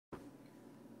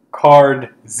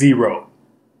Card 0,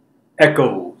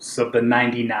 Echoes of the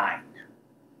 99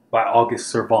 by Auguste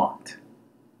Servant,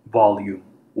 Volume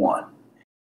 1.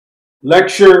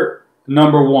 Lecture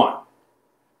number 1.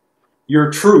 Your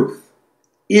truth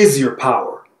is your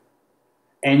power,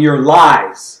 and your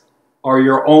lies are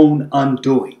your own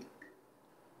undoing.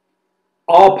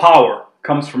 All power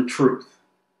comes from truth.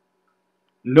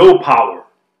 No power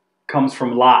comes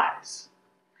from lies.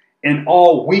 And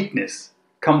all weakness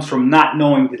comes from not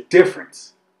knowing the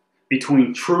difference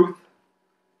between truth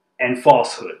and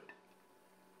falsehood.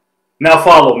 Now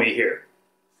follow me here.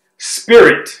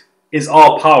 Spirit is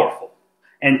all powerful,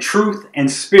 and truth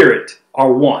and spirit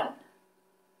are one.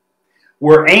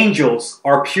 Where angels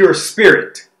are pure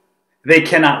spirit, they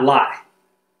cannot lie.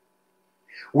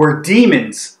 Where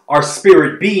demons are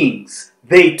spirit beings,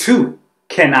 they too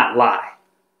cannot lie.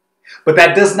 But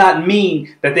that does not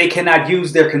mean that they cannot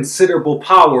use their considerable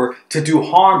power to do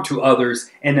harm to others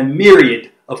in a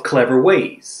myriad of clever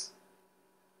ways.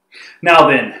 Now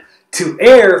then, to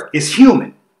err is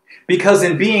human, because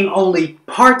in being only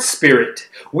part spirit,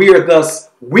 we are thus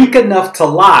weak enough to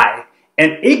lie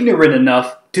and ignorant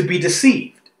enough to be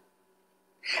deceived.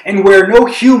 And where no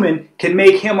human can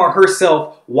make him or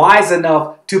herself wise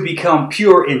enough to become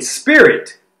pure in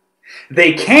spirit,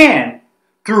 they can,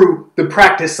 through the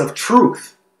practice of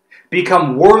truth,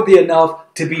 become worthy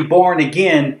enough to be born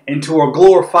again into a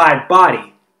glorified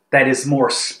body that is more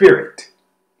spirit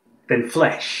than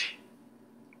flesh.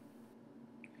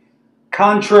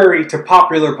 Contrary to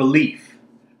popular belief,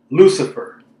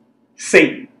 Lucifer,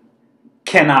 Satan,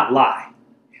 cannot lie,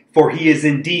 for he is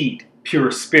indeed pure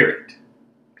spirit.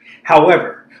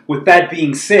 However, with that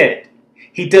being said,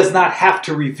 he does not have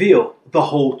to reveal the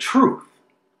whole truth.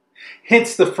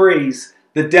 Hence the phrase,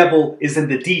 "The devil is in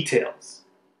the details,"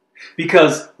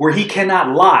 because where he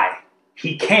cannot lie,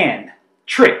 he can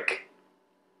trick.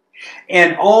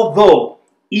 And although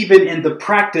even in the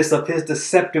practice of his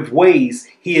deceptive ways,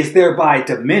 he is thereby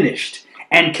diminished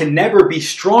and can never be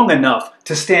strong enough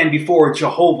to stand before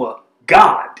Jehovah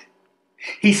God,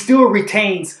 he still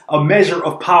retains a measure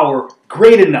of power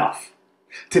great enough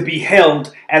to be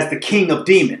held as the king of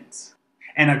demons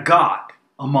and a god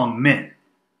among men.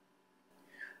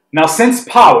 Now, since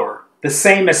power, the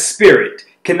same as spirit,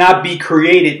 cannot be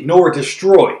created nor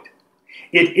destroyed,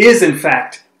 it is in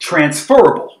fact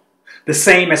transferable, the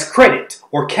same as credit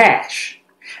or cash.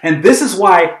 And this is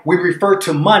why we refer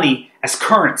to money as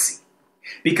currency,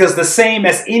 because the same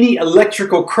as any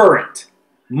electrical current,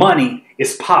 money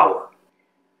is power.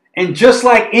 And just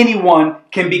like anyone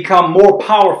can become more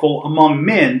powerful among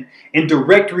men in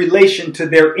direct relation to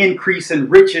their increase in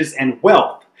riches and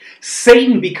wealth,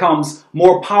 Satan becomes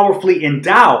more powerfully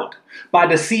endowed by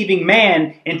deceiving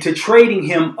man into trading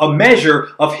him a measure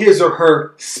of his or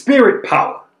her spirit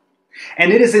power.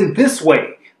 And it is in this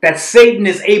way that Satan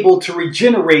is able to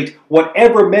regenerate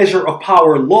whatever measure of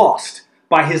power lost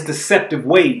by his deceptive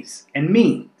ways and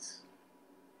means.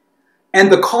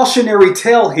 And the cautionary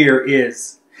tale here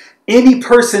is, any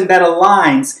person that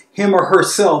aligns him or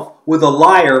herself with a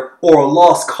liar or a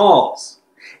lost cause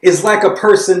is like a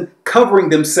person covering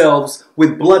themselves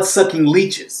with blood-sucking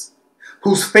leeches,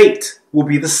 whose fate will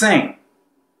be the same.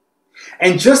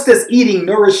 And just as eating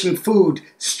nourishing food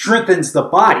strengthens the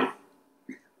body,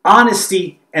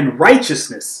 honesty and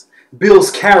righteousness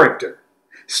builds character,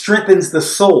 strengthens the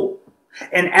soul,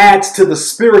 and adds to the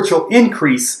spiritual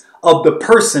increase of the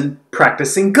person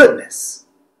practicing goodness.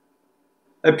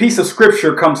 A piece of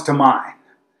scripture comes to mind,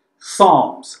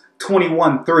 Psalms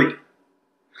 21:3.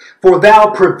 For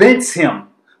thou prevents him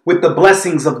with the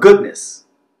blessings of goodness.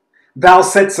 Thou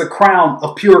setst a crown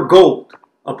of pure gold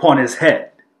upon his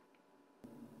head.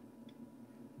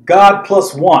 God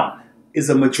plus one is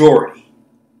a majority.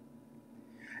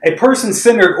 A person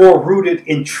centered or rooted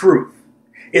in truth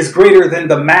is greater than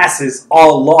the masses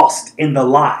all lost in the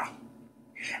lie.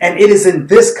 And it is in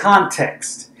this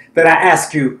context that I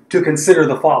ask you to consider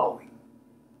the following.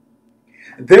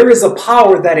 There is a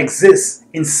power that exists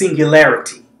in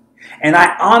singularity. And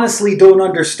I honestly don't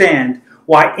understand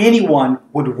why anyone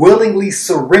would willingly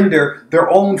surrender their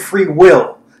own free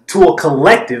will to a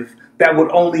collective that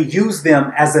would only use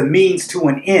them as a means to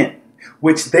an end,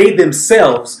 which they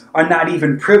themselves are not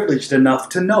even privileged enough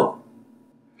to know.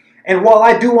 And while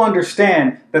I do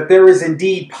understand that there is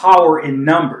indeed power in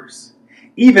numbers,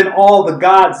 even all the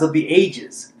gods of the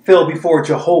ages fell before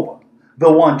Jehovah,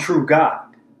 the one true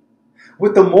God.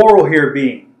 With the moral here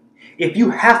being, if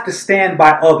you have to stand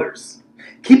by others,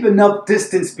 keep enough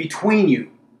distance between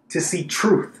you to see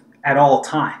truth at all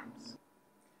times.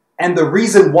 And the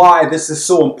reason why this is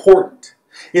so important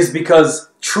is because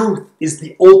truth is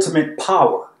the ultimate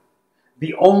power.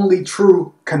 the only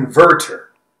true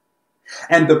converter.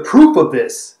 And the proof of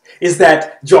this is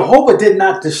that Jehovah did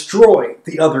not destroy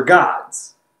the other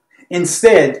gods.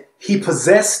 Instead, he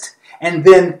possessed and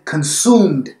then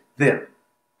consumed them,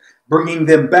 bringing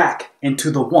them back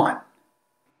into the one.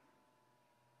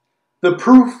 The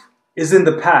proof is in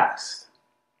the past.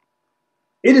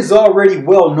 It is already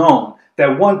well known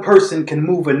that one person can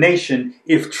move a nation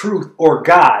if truth or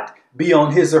God be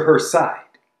on his or her side.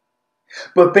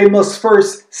 But they must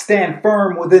first stand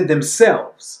firm within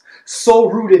themselves, so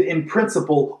rooted in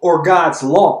principle or God's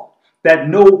law that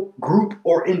no group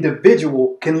or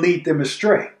individual can lead them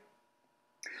astray.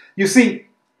 You see,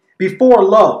 before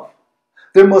love,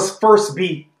 there must first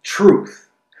be truth.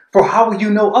 For how will you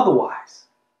know otherwise?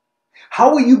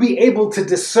 How will you be able to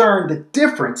discern the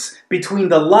difference between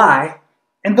the lie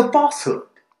and the falsehood?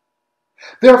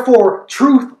 Therefore,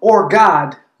 truth or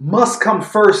God must come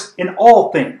first in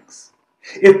all things,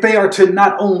 if they are to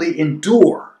not only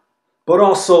endure, but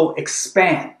also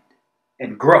expand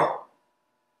and grow.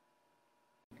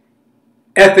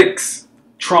 Ethics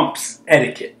trumps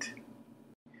etiquette.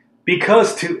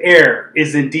 Because to err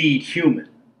is indeed human,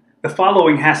 the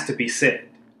following has to be said.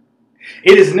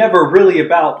 It is never really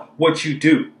about what you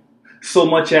do, so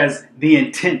much as the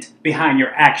intent behind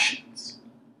your actions.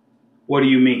 What do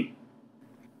you mean?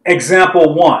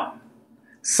 Example 1.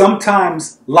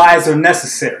 Sometimes lies are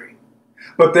necessary,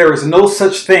 but there is no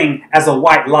such thing as a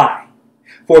white lie,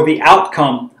 for the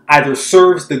outcome either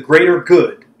serves the greater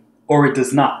good or it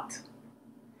does not.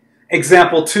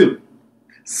 Example 2.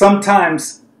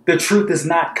 Sometimes the truth is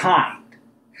not kind,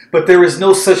 but there is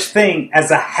no such thing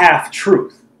as a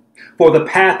half-truth, for the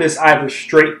path is either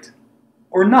straight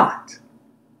or not.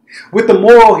 With the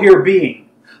moral here being,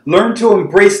 learn to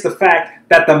embrace the fact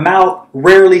that the mouth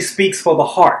rarely speaks for the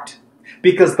heart,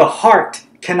 because the heart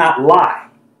cannot lie,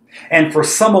 and for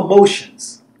some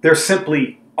emotions, there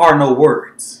simply are no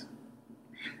words.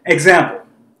 Example,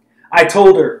 I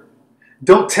told her,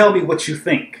 don't tell me what you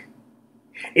think.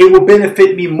 It will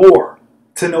benefit me more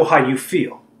to know how you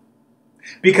feel.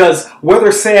 Because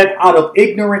whether said out of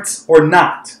ignorance or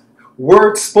not,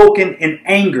 words spoken in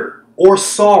anger or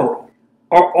sorrow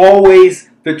are always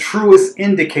the truest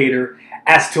indicator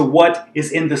as to what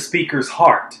is in the speaker's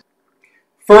heart.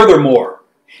 Furthermore,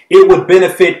 it would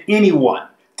benefit anyone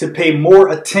to pay more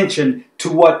attention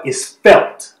to what is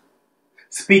felt,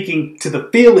 speaking to the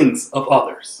feelings of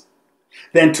others,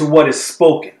 than to what is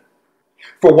spoken.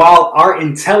 For while our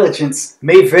intelligence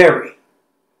may vary,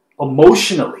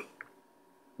 emotionally,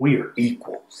 we are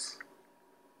equals.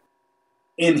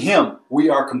 In him we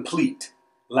are complete,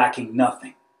 lacking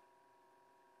nothing.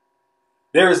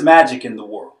 There is magic in the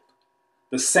world,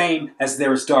 the same as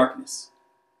there is darkness.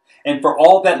 And for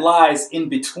all that lies in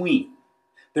between,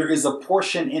 there is a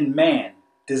portion in man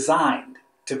designed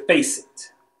to face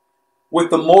it. With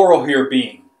the moral here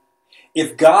being,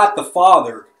 if God the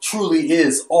Father truly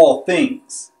is all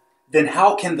things, then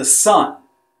how can the Son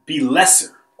be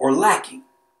lesser or lacking?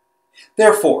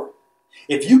 Therefore,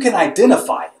 if you can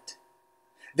identify it,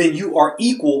 then you are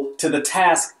equal to the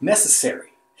task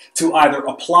necessary to either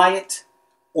apply it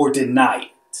or deny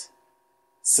it.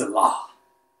 Selah.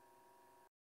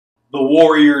 The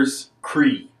Warrior's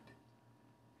Creed.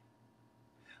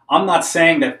 I'm not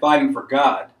saying that fighting for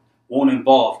God won't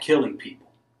involve killing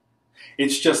people.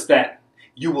 It's just that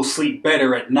you will sleep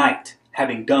better at night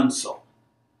having done so.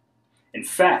 In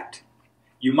fact,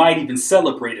 you might even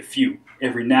celebrate a few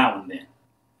every now and then.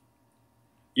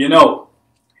 You know,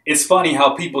 it's funny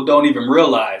how people don't even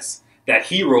realize that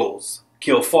heroes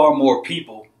kill far more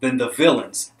people than the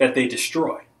villains that they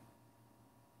destroy.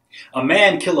 A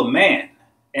man kill a man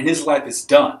and his life is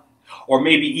done, or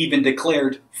maybe even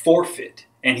declared forfeit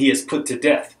and he is put to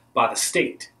death by the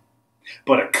state.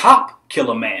 But a cop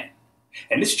kill a man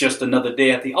and it's just another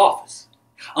day at the office,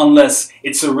 unless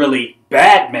it's a really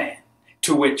bad man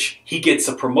to which he gets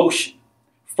a promotion,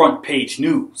 front page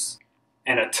news,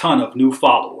 and a ton of new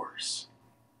followers.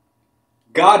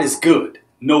 God is good,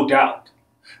 no doubt,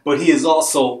 but he is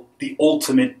also the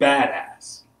ultimate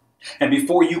badass. And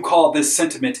before you call this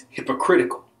sentiment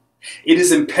hypocritical, it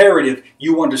is imperative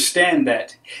you understand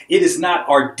that it is not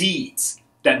our deeds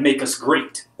that make us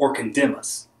great or condemn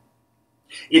us.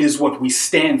 It is what we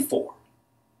stand for,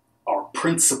 our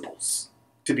principles,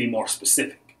 to be more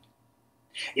specific.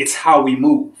 It's how we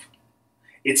move.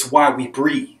 It's why we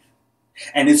breathe.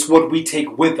 And it's what we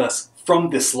take with us from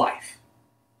this life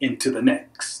into the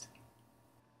next.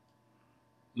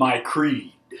 My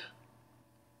creed.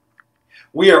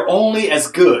 We are only as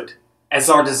good as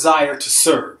our desire to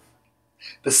serve,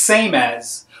 the same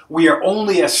as we are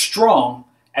only as strong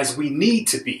as we need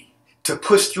to be to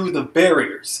push through the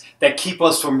barriers that keep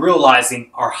us from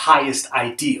realizing our highest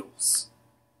ideals.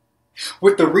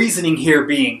 With the reasoning here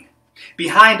being,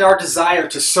 behind our desire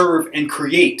to serve and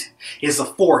create is a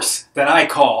force that I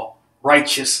call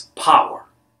righteous power.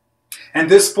 And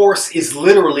this force is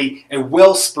literally a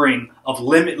wellspring of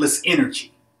limitless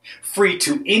energy, free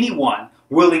to anyone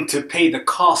willing to pay the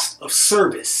cost of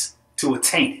service to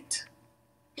attain it.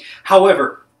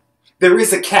 However, there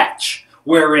is a catch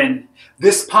wherein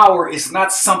this power is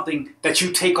not something that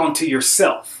you take onto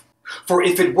yourself. For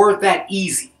if it were that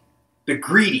easy, the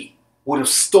greedy would have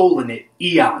stolen it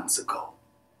eons ago.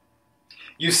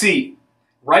 You see,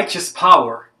 righteous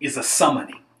power is a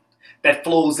summoning that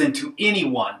flows into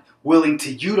anyone willing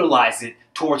to utilize it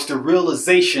towards the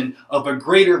realization of a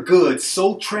greater good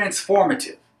so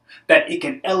transformative that it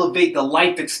can elevate the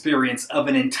life experience of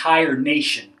an entire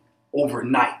nation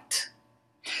overnight.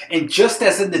 And just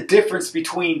as in the difference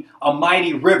between a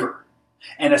mighty river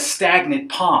and a stagnant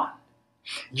pond,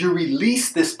 you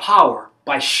release this power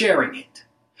by sharing it,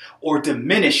 or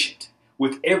diminish it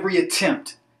with every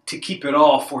attempt to keep it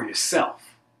all for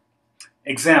yourself.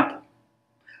 Example,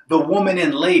 the woman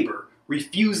in labor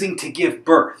refusing to give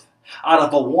birth out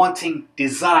of a wanting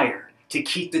desire to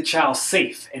keep the child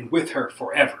safe and with her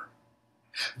forever,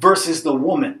 versus the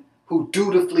woman who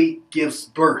dutifully gives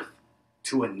birth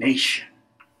to a nation.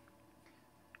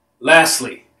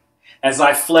 Lastly, as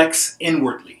I flex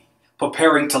inwardly,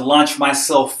 preparing to launch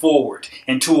myself forward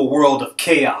into a world of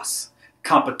chaos,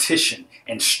 competition,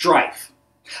 and strife,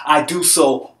 I do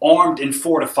so armed and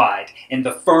fortified in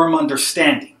the firm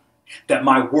understanding that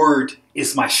my word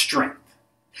is my strength,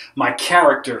 my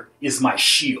character is my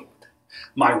shield,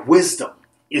 my wisdom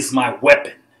is my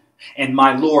weapon, and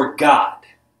my Lord God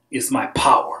is my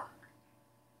power.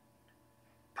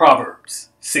 Proverbs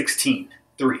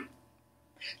 16:3.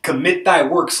 Commit thy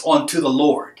works unto the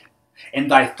Lord, and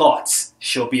thy thoughts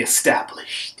shall be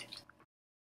established.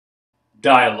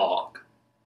 Dialogue.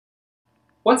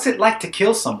 What's it like to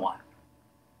kill someone?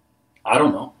 I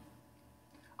don't know.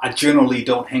 I generally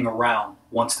don't hang around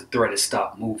once the threat has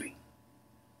stopped moving.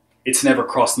 It's never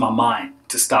crossed my mind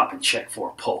to stop and check for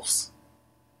a pulse.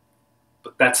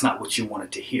 But that's not what you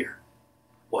wanted to hear,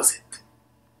 was it?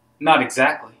 Not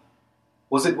exactly.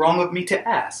 Was it wrong of me to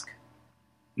ask?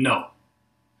 No,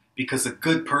 because a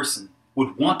good person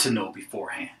would want to know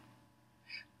beforehand.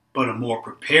 But a more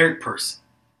prepared person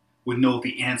would know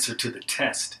the answer to the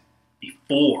test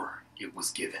before it was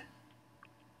given.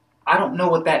 I don't know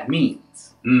what that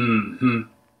means. And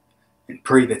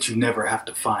pray that you never have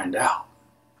to find out.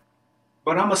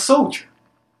 But I'm a soldier,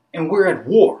 and we're at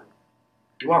war.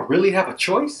 Do I really have a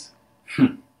choice?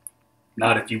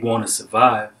 Not if you want to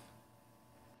survive.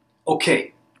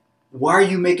 Okay, why are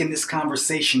you making this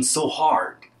conversation so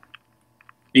hard?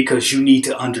 Because you need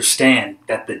to understand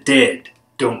that the dead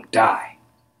don't die.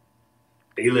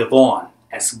 They live on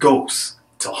as ghosts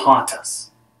to haunt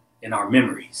us in our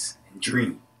memories and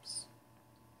dreams.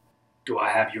 Do I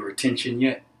have your attention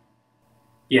yet?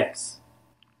 Yes.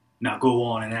 Now go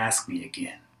on and ask me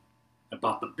again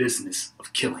about the business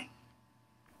of killing.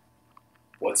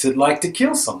 What's it like to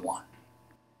kill someone?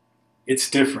 It's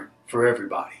different for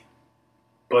everybody.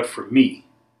 But for me,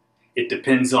 it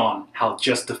depends on how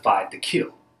justified the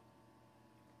kill.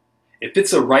 If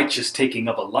it's a righteous taking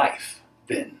of a life,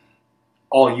 then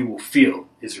all you will feel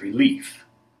is relief.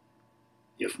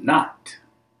 If not,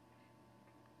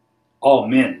 all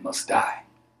men must die.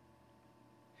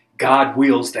 God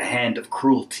wields the hand of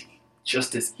cruelty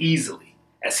just as easily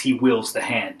as he wields the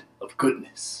hand of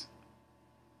goodness.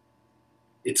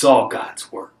 It's all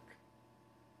God's work.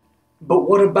 But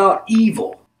what about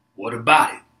evil? What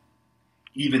about it?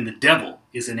 Even the devil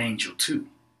is an angel too.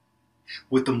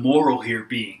 With the moral here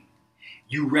being,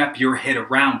 you wrap your head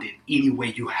around it any way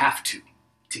you have to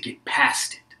get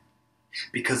past it.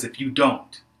 Because if you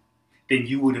don't, then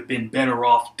you would have been better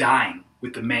off dying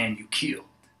with the man you killed.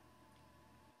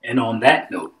 And on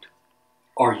that note,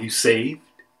 are you saved?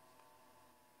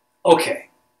 Okay,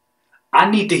 I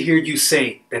need to hear you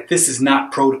say that this is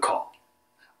not protocol.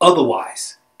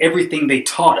 Otherwise, everything they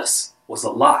taught us was a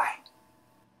lie.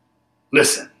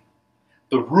 Listen,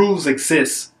 the rules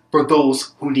exist for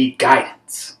those who need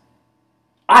guidance.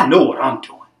 I know what I'm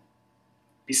doing.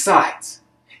 Besides,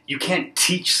 you can't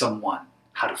teach someone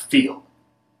how to feel.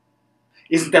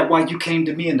 Isn't that why you came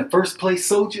to me in the first place,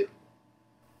 soldier?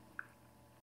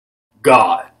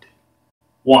 God.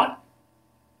 1.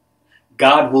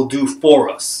 God will do for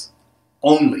us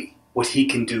only what he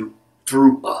can do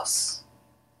through us.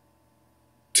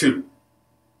 2.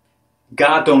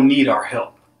 God don't need our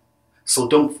help, so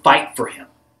don't fight for him.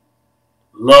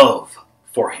 Love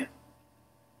for him.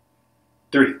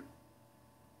 3.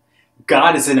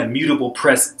 God is an immutable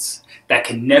presence that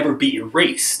can never be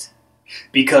erased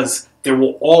because there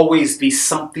will always be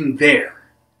something there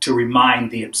to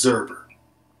remind the observer.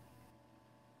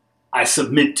 I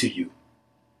submit to you.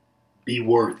 Be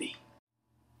worthy.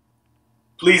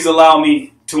 Please allow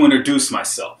me to introduce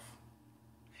myself.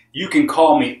 You can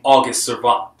call me August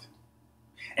Servant,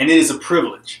 and it is a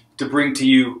privilege to bring to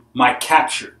you my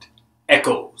captured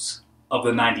echoes of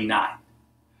the 99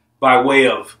 by way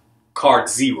of Card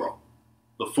Zero,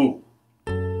 the Fool.